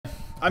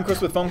I'm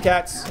Chris with Foam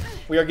Cats.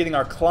 We are getting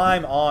our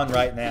climb on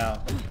right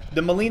now.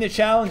 The Melina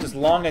challenge is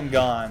long and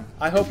gone.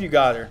 I hope you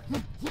got her.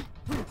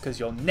 Because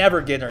you'll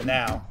never get her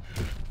now.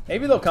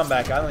 Maybe they'll come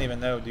back. I don't even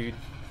know, dude.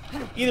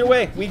 Either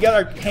way, we got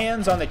our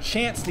hands on the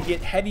chance to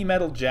get Heavy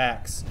Metal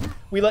JAXX.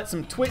 We let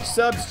some Twitch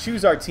subs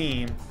choose our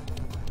team.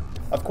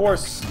 Of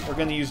course, we're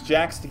going to use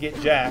JAXX to get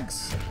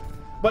JAXX.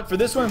 But for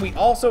this one, we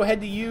also had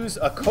to use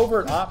a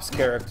covert ops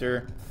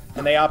character.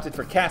 And they opted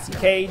for Cassie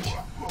Cage.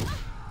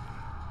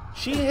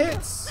 She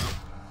hits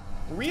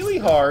really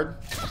hard.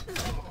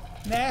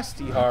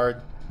 Nasty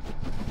hard.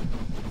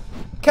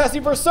 Cassie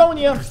versus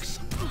Sonya.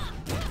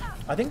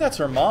 I think that's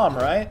her mom,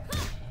 right?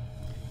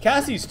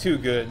 Cassie's too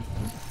good.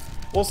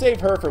 We'll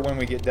save her for when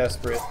we get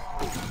desperate.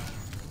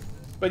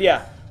 But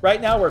yeah,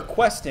 right now we're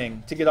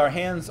questing to get our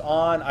hands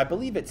on, I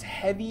believe it's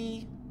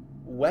Heavy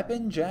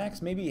Weapon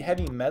JAXX, maybe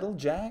Heavy Metal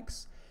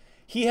JAXX.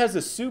 He has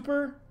a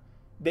super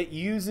that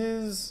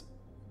uses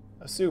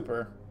a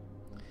super,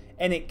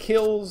 and it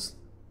kills,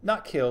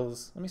 not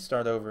kills, let me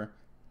start over.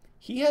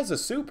 He has a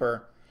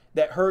super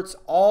that hurts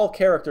all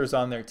characters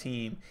on their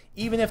team,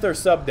 even if they're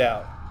subbed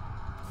out.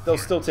 They'll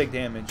still take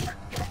damage.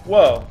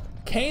 Whoa.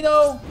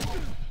 Kano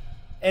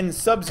and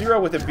Sub-Zero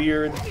with a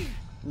beard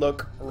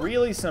look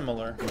really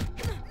similar.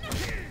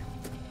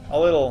 A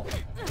little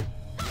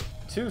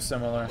too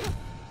similar.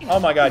 Oh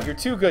my god, you're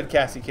too good,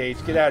 Cassie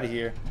Cage. Get out of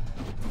here.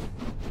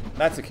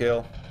 That's a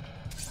kill.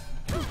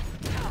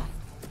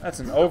 That's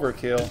an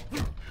overkill.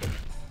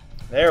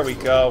 There we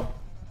go.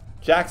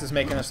 JAXX is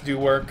making us do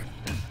work.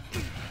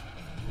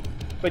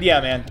 But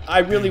yeah, man, I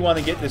really want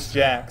to get this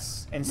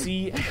JAXX and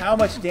see how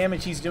much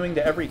damage he's doing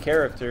to every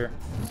character.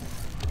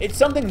 It's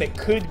something that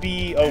could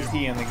be OP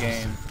in the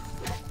game.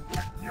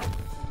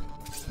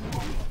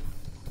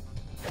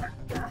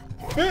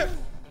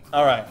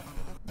 Alright,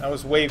 that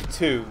was wave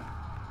 2.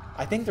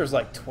 I think there's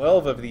like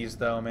 12 of these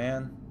though,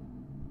 man.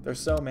 There's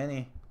so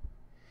many.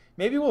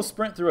 Maybe we'll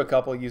sprint through a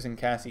couple using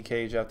Cassie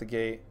Cage out the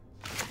gate.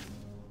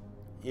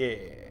 Yeah.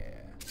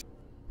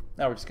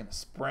 Now we're just going to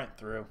sprint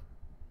through.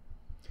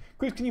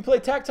 Chris, can you play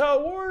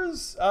Tactile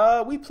Wars?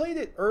 We played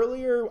it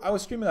earlier. I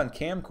was streaming on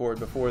Camcord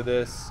before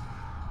this.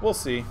 We'll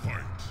see.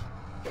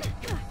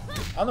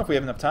 I don't know if we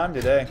have enough time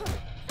today.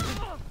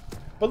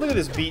 But look at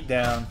this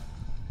beatdown.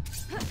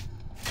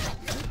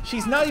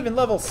 She's not even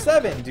level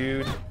 7,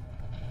 dude.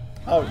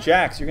 Oh,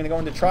 JAXX, you're going to go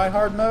into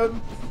try-hard mode?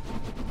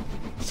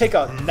 Take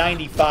a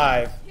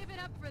 95. Give it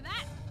up for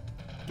that.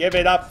 Give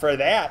it up for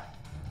that.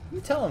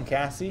 You tell him,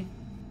 Cassie.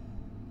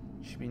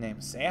 Should be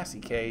named Sassy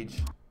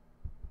Cage.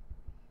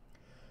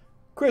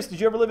 Chris,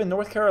 did you ever live in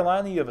North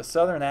Carolina? You have a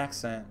southern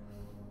accent.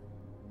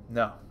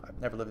 No,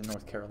 I've never lived in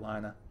North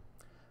Carolina.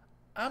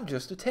 I'm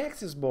just a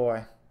Texas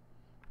boy.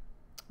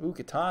 Ooh,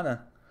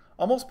 Katana.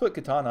 Almost put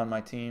Katana on my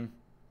team.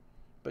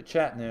 But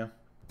chat knew.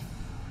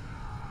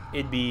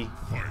 It'd be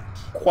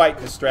quite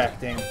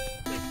distracting.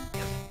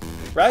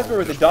 Raspberry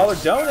with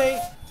 $1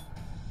 donate.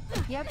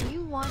 Yep,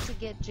 you want to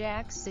get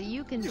JAXX so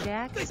you can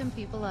jack some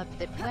people up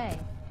that way.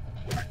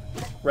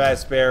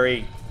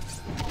 Raspberry.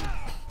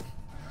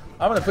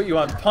 I'm gonna put you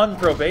on pun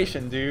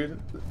probation, dude.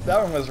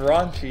 That one was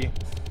raunchy.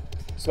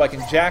 So I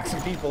can jack some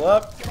people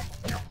up.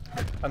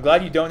 I'm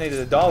glad you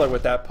donated $1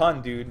 with that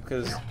pun, dude,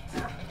 because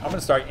I'm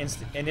gonna start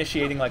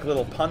initiating like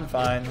little pun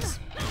fines.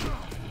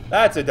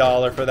 That's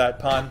 $1 for that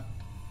pun.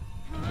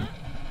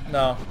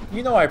 No,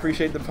 you know I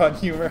appreciate the pun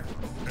humor.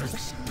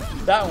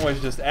 That one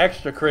was just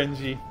extra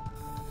cringy.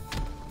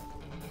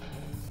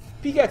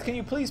 Pcats, can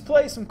you please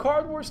play some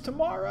Card Wars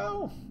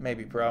tomorrow?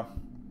 Maybe, bro.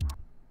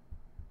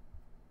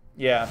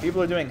 Yeah,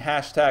 people are doing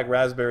hashtag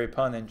raspberry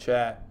pun in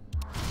chat.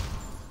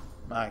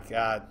 My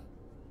god.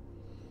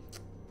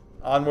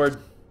 Onward.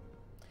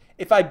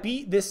 If I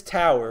beat this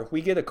tower,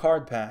 we get a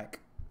card pack.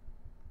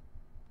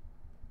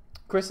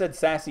 Chris said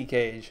Sassy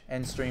Cage.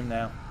 End stream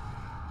now.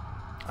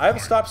 I have a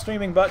stop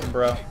streaming button,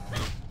 bro.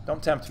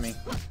 Don't tempt me.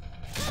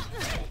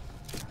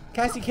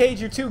 Cassie Cage,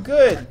 you're too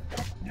good.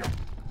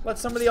 Let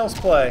somebody else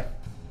play.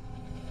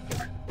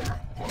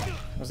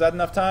 Was that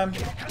enough time?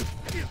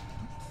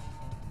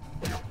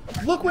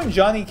 Look when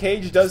Johnny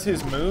Cage does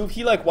his move,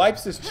 he like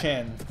wipes his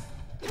chin.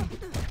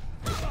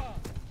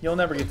 You'll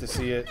never get to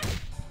see it.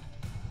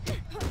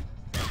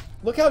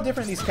 Look how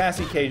different these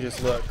Cassie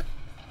Cages look.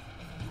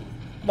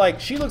 Like,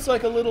 she looks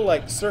like a little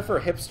like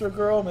surfer hipster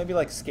girl, maybe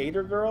like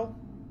skater girl.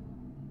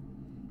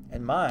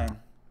 And mine,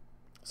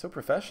 so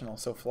professional,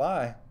 so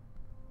fly.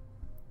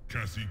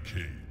 Cassie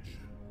Cage.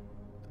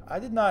 I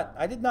did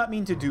not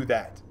mean to do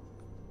that.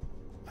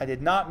 I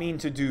did not mean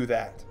to do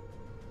that.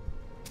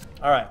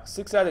 Alright,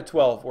 6 out of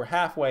 12. We're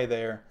halfway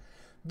there.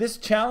 This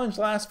challenge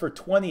lasts for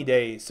 20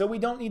 days, so we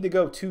don't need to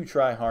go too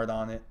try hard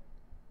on it.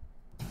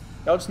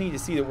 Y'all just need to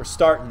see that we're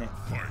starting it.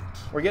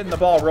 We're getting the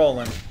ball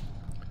rolling.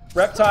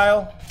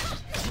 Reptile,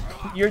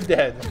 you're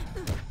dead.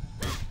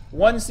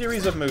 One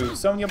series of moves.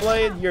 Sonya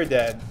Blade, you're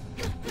dead.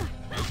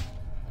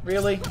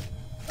 Really?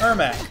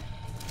 Ermac.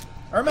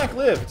 Ermac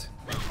lived.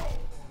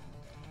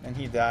 And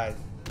he died.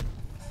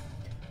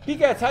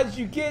 Pcats, how did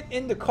you get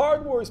into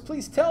Card Wars?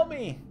 Please tell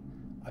me.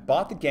 I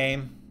bought the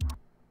game.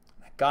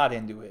 I got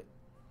into it.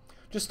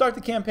 Just start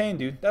the campaign,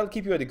 dude. That'll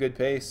keep you at a good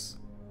pace.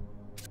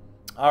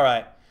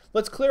 Alright.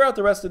 Let's clear out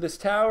the rest of this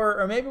tower,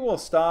 or maybe we'll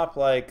stop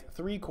like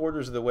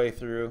 3/4 of the way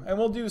through, and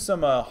we'll do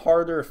some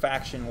harder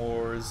faction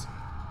wars.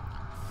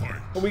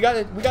 But we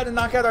gotta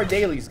knock out our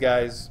dailies,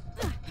 guys.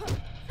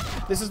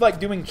 This is like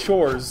doing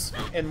chores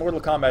in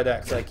Mortal Kombat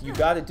X. Like, you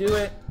gotta do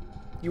it.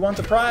 You want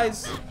the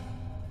prize?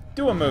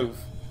 Do a move.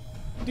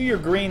 Do your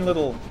green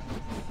little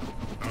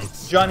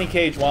Johnny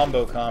Cage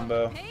wombo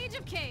combo. Age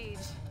of Cage.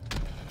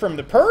 From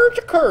the purge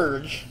to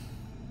courage.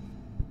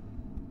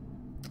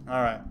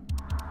 Alright.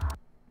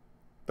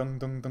 Dum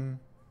dum dum.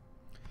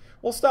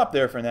 We'll stop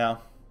there for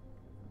now.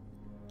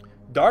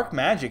 Dark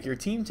magic. Your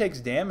team takes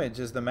damage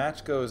as the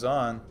match goes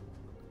on.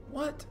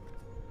 What?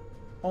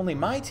 Only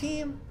my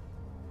team?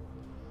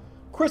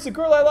 Chris, a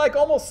girl I like,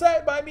 almost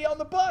sat by me on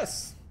the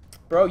bus.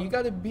 Bro, you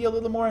gotta be a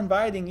little more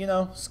inviting, you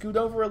know. Scoot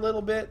over a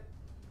little bit.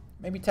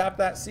 Maybe tap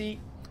that seat.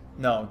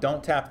 No,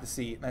 don't tap the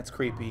seat. That's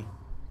creepy.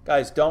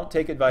 Guys, don't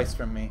take advice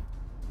from me.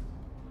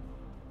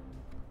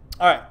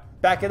 Alright,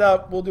 back it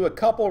up. We'll do a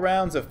couple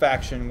rounds of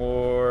faction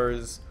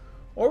wars.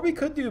 Or we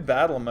could do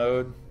battle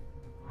mode.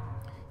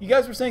 You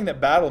guys were saying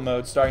that battle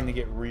mode's starting to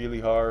get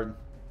really hard.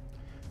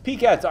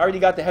 PCAT's already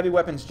got the heavy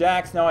weapons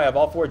JAXX. Now I have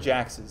all 4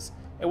 JAXXs.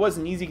 It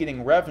wasn't easy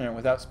getting Revenant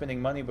without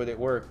spending money, but it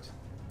worked.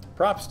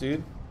 Props,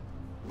 dude.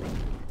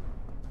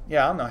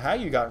 Yeah, I don't know how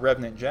you got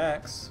Revenant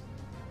JAXX.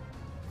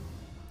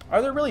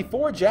 Are there really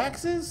 4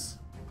 JAXXs?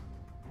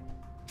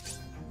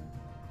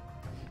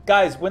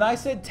 Guys, when I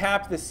said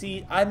tap the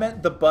seat, I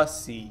meant the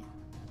bus seat.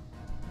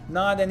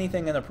 Not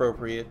anything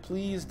inappropriate.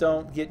 Please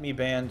don't get me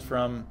banned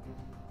from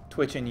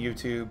Twitch and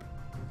YouTube.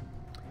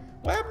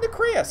 What happened to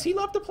Chris? He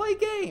loved to play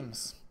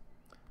games.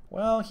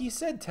 Well, he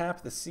said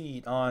tap the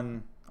seat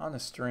on a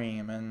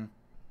stream, and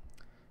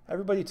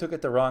everybody took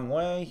it the wrong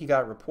way. He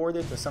got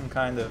reported to some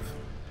kind of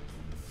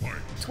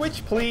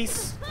Twitch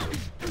police.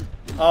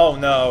 Oh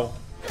no.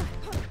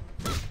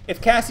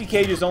 If Cassie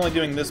Cage is only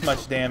doing this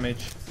much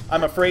damage,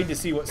 I'm afraid to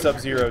see what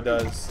Sub-Zero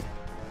does.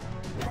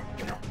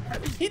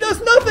 He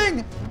does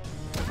nothing!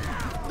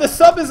 The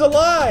sub is a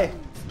lie!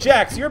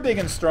 JAXX, you're big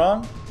and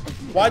strong.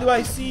 Why do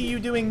I see you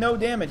doing no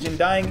damage and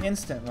dying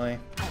instantly?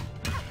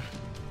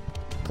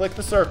 Click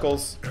the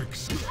circles.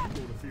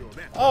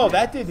 Oh,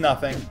 that did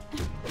nothing.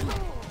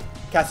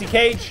 Cassie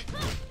Cage.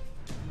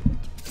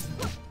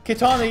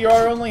 Kitana, you're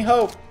our only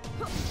hope.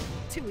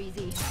 Too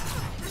easy.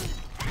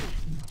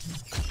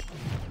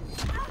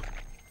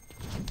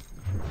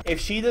 If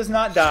she does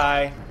not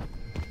die...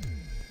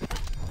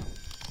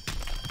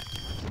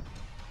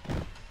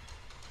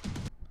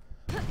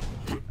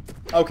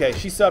 Okay,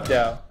 she subbed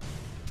out.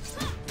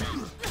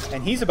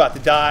 And he's about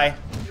to die.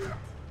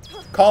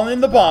 Calling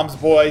in the bombs,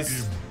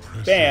 boys.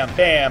 Bam,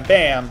 bam,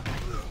 bam.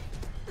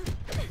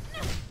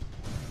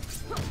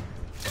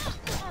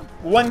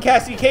 One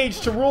Cassie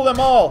Cage to rule them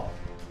all.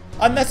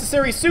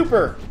 Unnecessary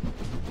super.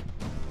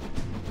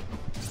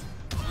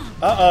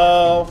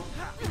 Uh-oh.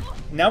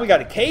 Now we got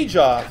a cage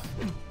off.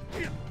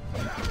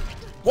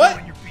 What?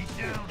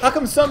 How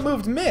come some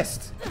moved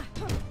missed?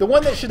 The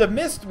one that should have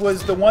missed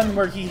was the one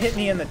where he hit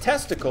me in the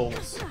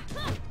testicles.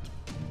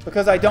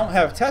 Because I don't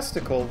have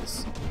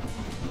testicles.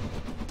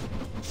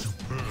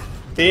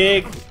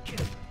 Big.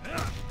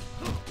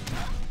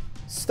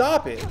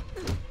 Stop it.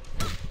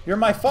 You're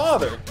my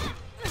father.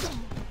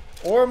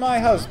 Or my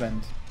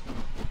husband.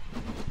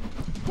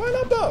 Why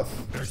not both?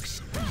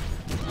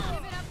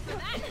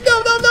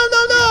 No, no, no,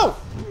 no,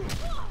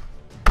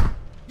 no!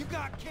 You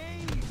got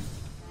caged.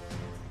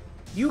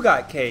 You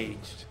got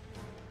caged.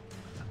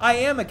 I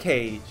am a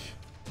cage.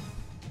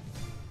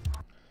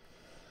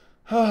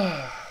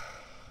 I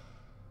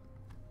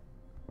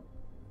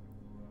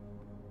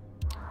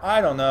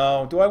don't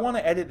know. Do I want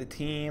to edit the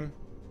team?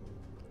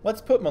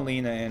 Let's put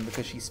Melina in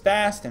because she's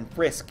fast and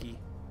frisky.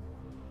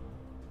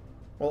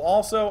 We'll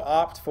also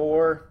opt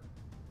for...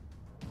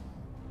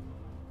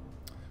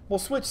 We'll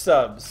switch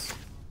subs.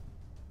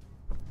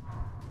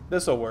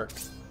 This'll work.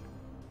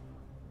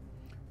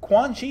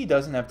 Quan Chi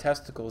doesn't have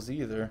testicles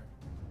either.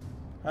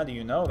 How do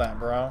you know that,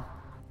 bro?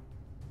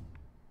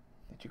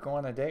 Did you go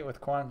on a date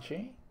with Quan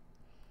Chi?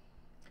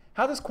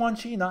 How does Quan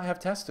Chi not have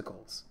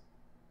testicles?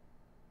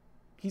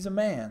 He's a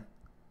man.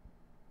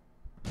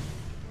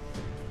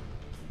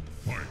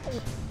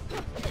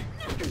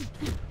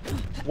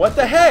 What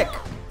the heck?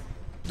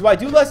 Do I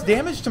do less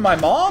damage to my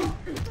mom?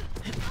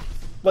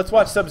 Let's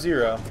watch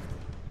Sub-Zero.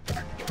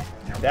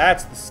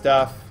 That's the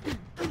stuff.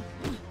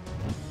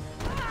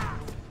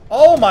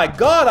 Oh my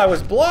god, I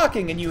was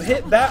blocking and you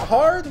hit that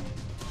hard?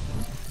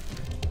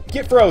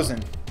 Get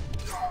frozen.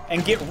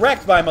 And get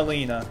wrecked by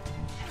Melina.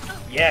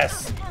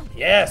 Yes.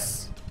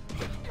 Yes.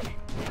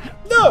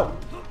 No!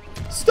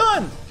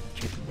 Stunned!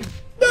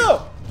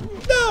 No!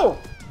 No!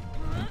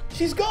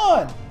 She's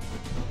gone!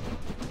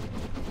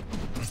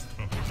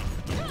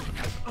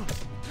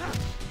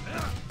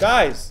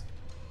 Guys!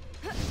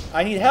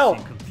 I need help!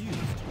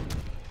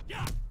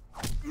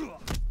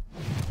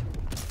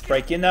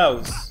 Break your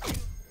nose.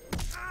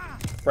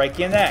 Break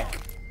your neck.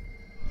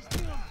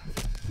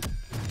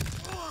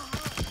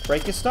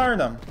 Break your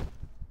sternum.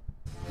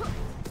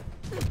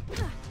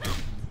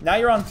 Now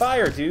you're on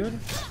fire, dude.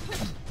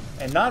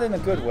 And not in a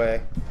good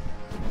way.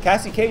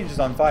 Cassie Cage is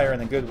on fire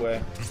in a good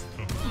way.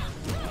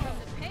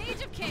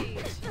 Page of Cage.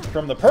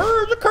 From the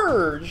purge of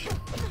Courage.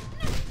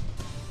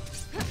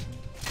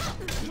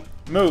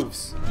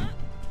 Moves.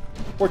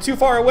 We're too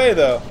far away,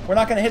 though. We're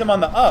not going to hit him on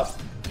the up.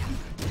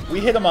 We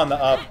hit him on the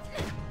up.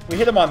 We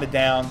hit him on the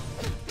down.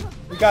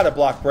 We got a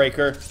block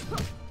breaker.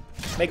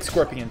 Make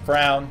Scorpion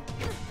frown.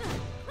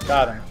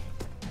 Got him.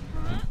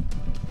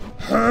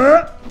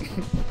 Huh?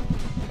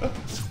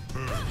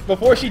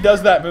 Before she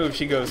does that move,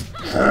 she goes,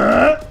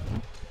 huh?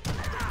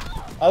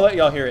 I'll let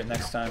y'all hear it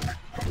next time.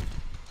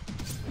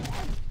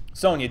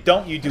 Sonya,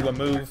 don't you do a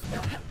move.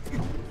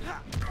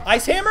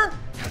 Ice Hammer?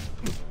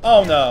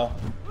 Oh no.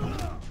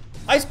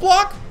 Ice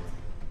Block?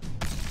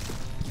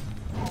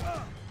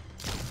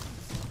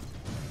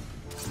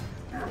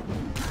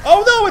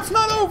 Oh no, it's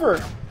not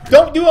over!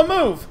 Don't do a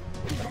move!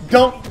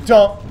 Don't.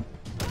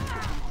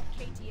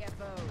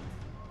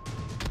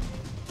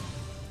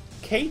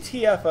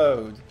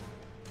 KTFO'd.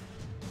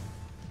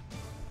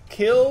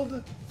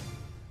 Killed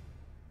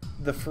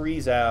the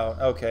freeze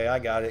out. Okay, I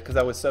got it, because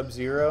I was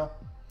Sub-Zero.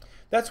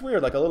 That's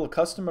weird, like a little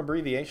custom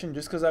abbreviation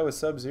just because I was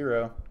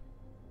Sub-Zero.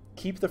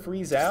 Keep the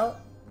freeze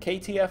out?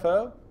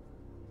 KTFO?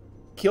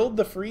 Killed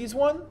the freeze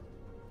one?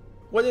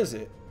 What is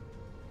it?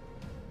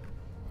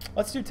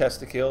 Let's do test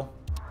to kill.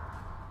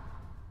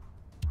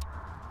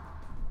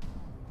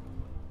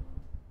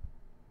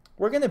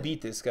 We're gonna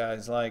beat this,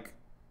 guys. Like,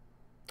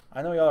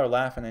 I know y'all are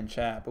laughing in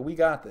chat, but we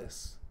got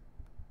this.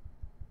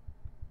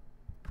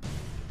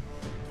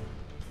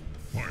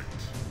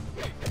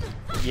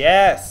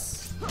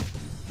 Yes!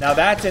 Now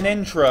that's an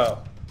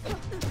intro.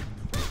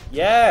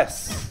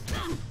 Yes!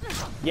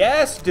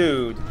 Yes,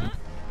 dude!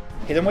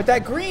 Hit him with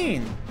that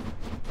green!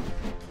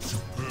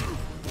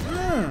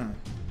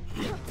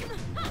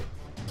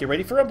 Get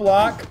ready for a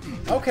block.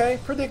 Okay,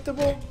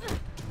 predictable.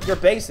 You're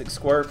basic,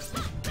 Squirt.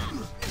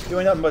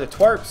 Doing nothing but a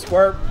twerp,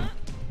 Squirt.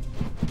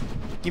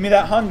 Give me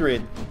that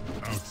 100.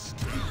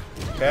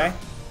 Okay.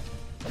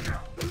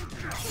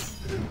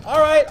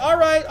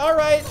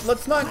 Alright.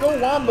 Let's not go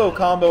wombo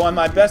combo on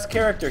my best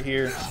character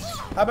here.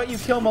 How about you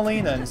kill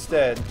Melina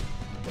instead?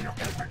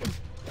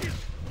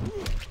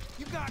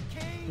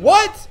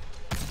 What?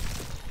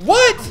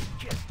 What?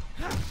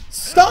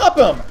 Stop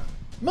him!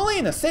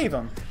 Melina, save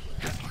him.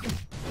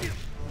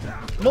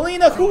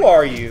 Melina, who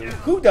are you?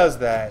 Who does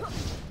that?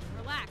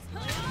 Relax.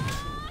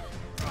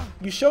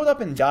 You showed up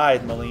and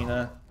died,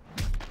 Melina.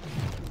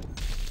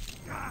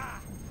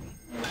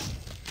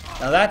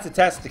 Now that's a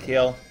test to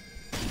kill.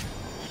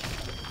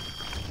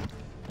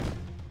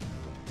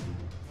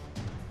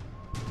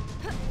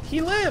 He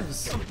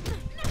lives!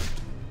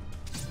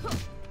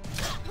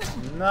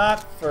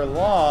 Not for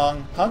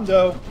long.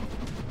 Hundo.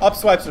 Up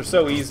swipes are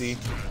so easy.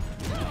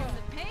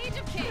 Page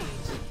of Cage.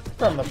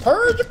 From the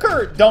purge of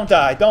Kurt. Don't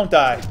die, don't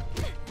die.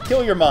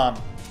 Kill your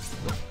mom.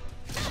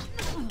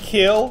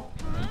 Kill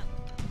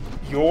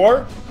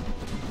your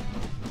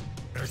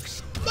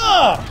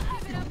mom!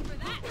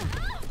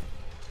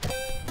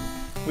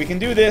 We can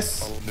do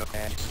this.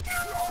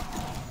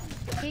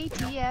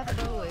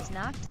 KTFO is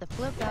knocked the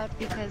flip out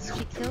because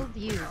she killed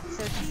you,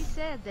 so she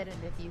said that if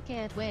you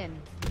can't win,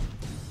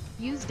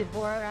 use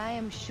Devourer. I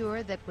am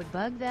sure that would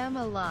bug them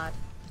a lot.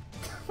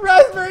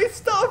 Raspberry,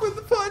 stop with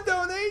the fun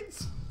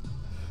donates!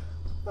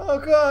 Oh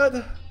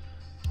god.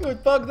 It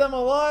would bug them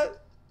a lot.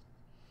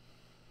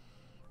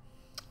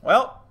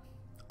 Well,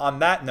 on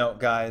that note,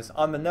 guys,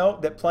 on the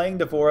note that playing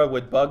Devourer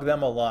would bug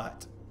them a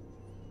lot,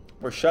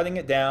 we're shutting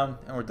it down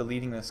and we're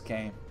deleting this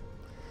game.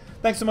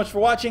 Thanks so much for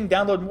watching.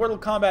 Download Mortal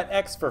Kombat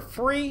X for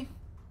free.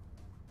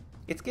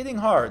 It's getting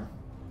hard.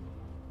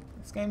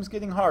 This game's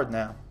getting hard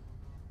now.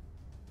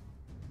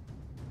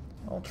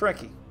 A little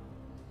tricky.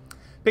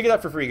 Pick it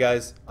up for free,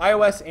 guys.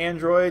 iOS,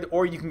 Android,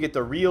 or you can get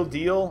the real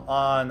deal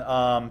on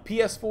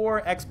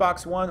PS4,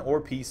 Xbox One,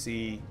 or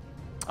PC.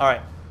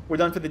 Alright, we're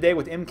done for the day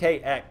with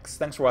MKX.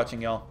 Thanks for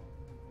watching, y'all.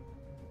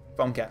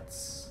 Phone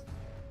Cats.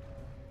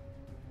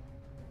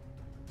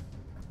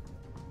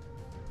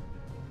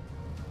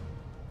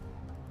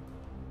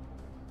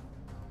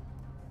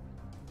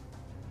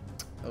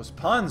 Those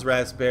puns,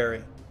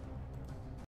 Raspberry.